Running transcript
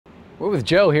We're with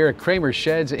Joe here at Kramer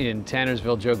Sheds in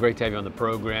Tannersville. Joe, great to have you on the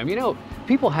program. You know,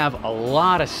 people have a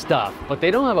lot of stuff, but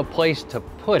they don't have a place to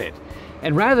put it.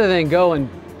 And rather than go and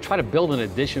try to build an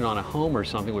addition on a home or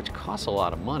something, which costs a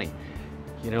lot of money,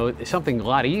 you know, something a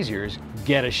lot easier is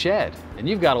get a shed. And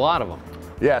you've got a lot of them.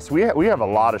 Yes, we have a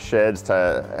lot of sheds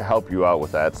to help you out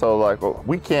with that. So like,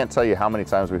 we can't tell you how many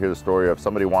times we hear the story of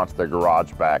somebody wants their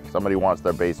garage back, somebody wants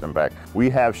their basement back.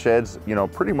 We have sheds, you know,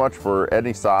 pretty much for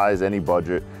any size, any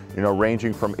budget, you know,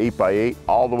 ranging from 8x8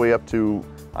 all the way up to,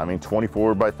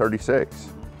 24 by 36.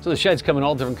 So the sheds come in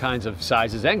all different kinds of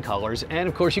sizes and colors, and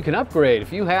of course you can upgrade.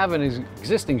 If you have an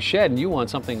existing shed and you want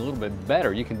something a little bit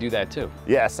better, you can do that too.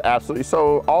 Yes, absolutely.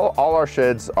 So all our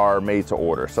sheds are made to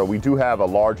order. So we do have a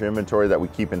large inventory that we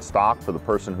keep in stock for the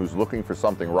person who's looking for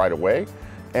something right away.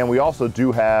 And we also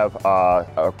do have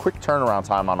a quick turnaround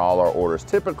time on all our orders,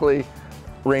 typically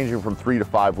ranging from 3 to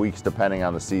 5 weeks depending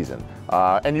on the season.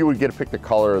 And you would get to pick the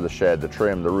color of the shed, the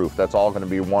trim, the roof. That's all going to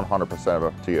be 100%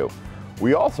 up to you.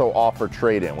 We also offer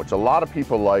trade-in, which a lot of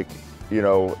people like. You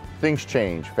know, things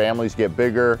change, families get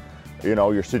bigger, you know,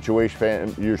 your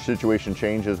situation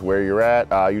changes where you're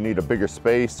at, you need a bigger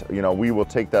space. You know, we will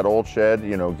take that old shed,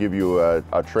 you know, give you a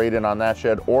trade-in on that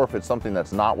shed, or if it's something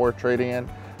that's not worth trading in,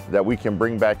 that we can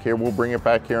bring back here, we'll bring it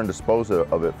back here and dispose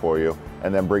of it for you,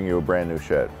 and then bring you a brand new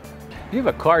shed. If you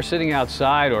have a car sitting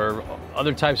outside or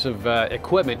other types of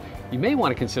equipment, you may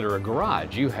want to consider a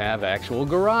garage. You have actual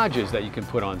garages that you can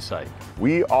put on site.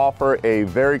 We offer a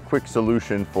very quick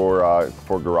solution for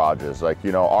garages. Like,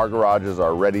 you know, our garages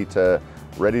are ready to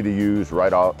use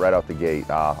right out the gate.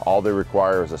 All they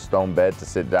require is a stone bed to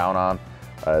sit down on.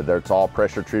 It's all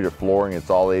pressure treated flooring. It's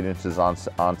all 8 inches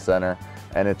on center.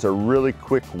 And it's a really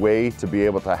quick way to be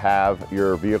able to have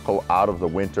your vehicle out of the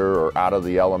winter or out of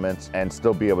the elements and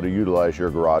still be able to utilize your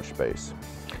garage space.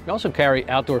 You also carry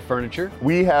outdoor furniture.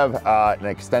 We have an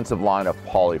extensive line of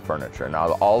poly furniture.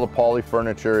 Now, all the poly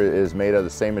furniture is made of the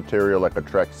same material like a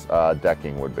Trex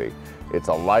decking would be. It's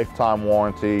a lifetime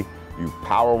warranty. You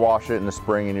power wash it in the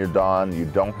spring and you're done. You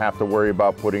don't have to worry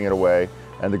about putting it away.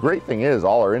 And the great thing is,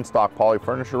 all our in-stock poly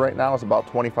furniture right now is about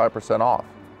 25% off.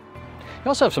 You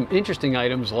also have some interesting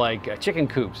items like chicken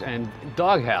coops and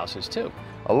dog houses too.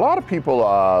 A lot of people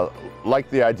like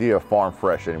the idea of farm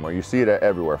fresh anymore. You see it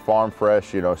everywhere. Farm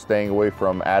fresh, you know, staying away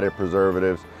from added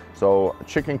preservatives. So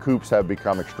chicken coops have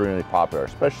become extremely popular,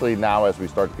 especially now as we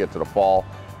start to get to the fall.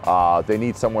 They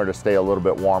need somewhere to stay a little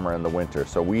bit warmer in the winter.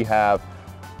 So we have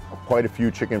quite a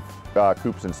few chicken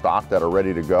coops in stock that are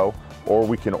ready to go, or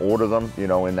we can order them, you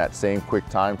know, in that same quick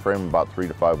time frame, about 3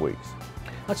 to 5 weeks.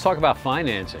 Let's talk about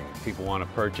financing. If people want to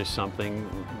purchase something,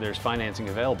 there's financing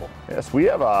available. Yes, we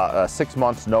have a 6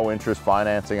 months no interest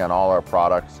financing on all our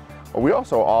products. We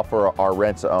also offer our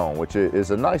rent to own, which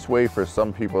is a nice way for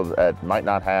some people that might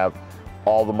not have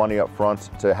all the money up front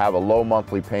to have a low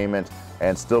monthly payment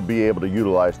and still be able to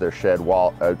utilize their shed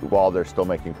while they're still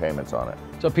making payments on it.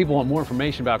 So if people want more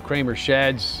information about Kramer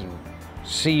Sheds,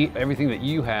 see everything that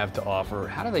you have to offer,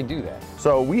 how do they do that?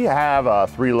 So we have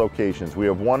 3 locations. We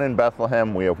have one in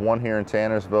Bethlehem, we have one here in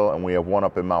Tannersville, and we have one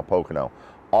up in Mount Pocono.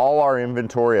 All our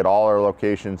inventory at all our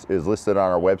locations is listed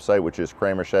on our website, which is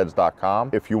kramersheds.com.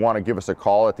 If you want to give us a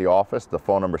call at the office, the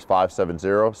phone number is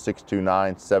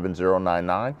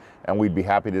 570-629-7099, and we'd be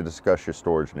happy to discuss your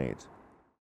storage needs.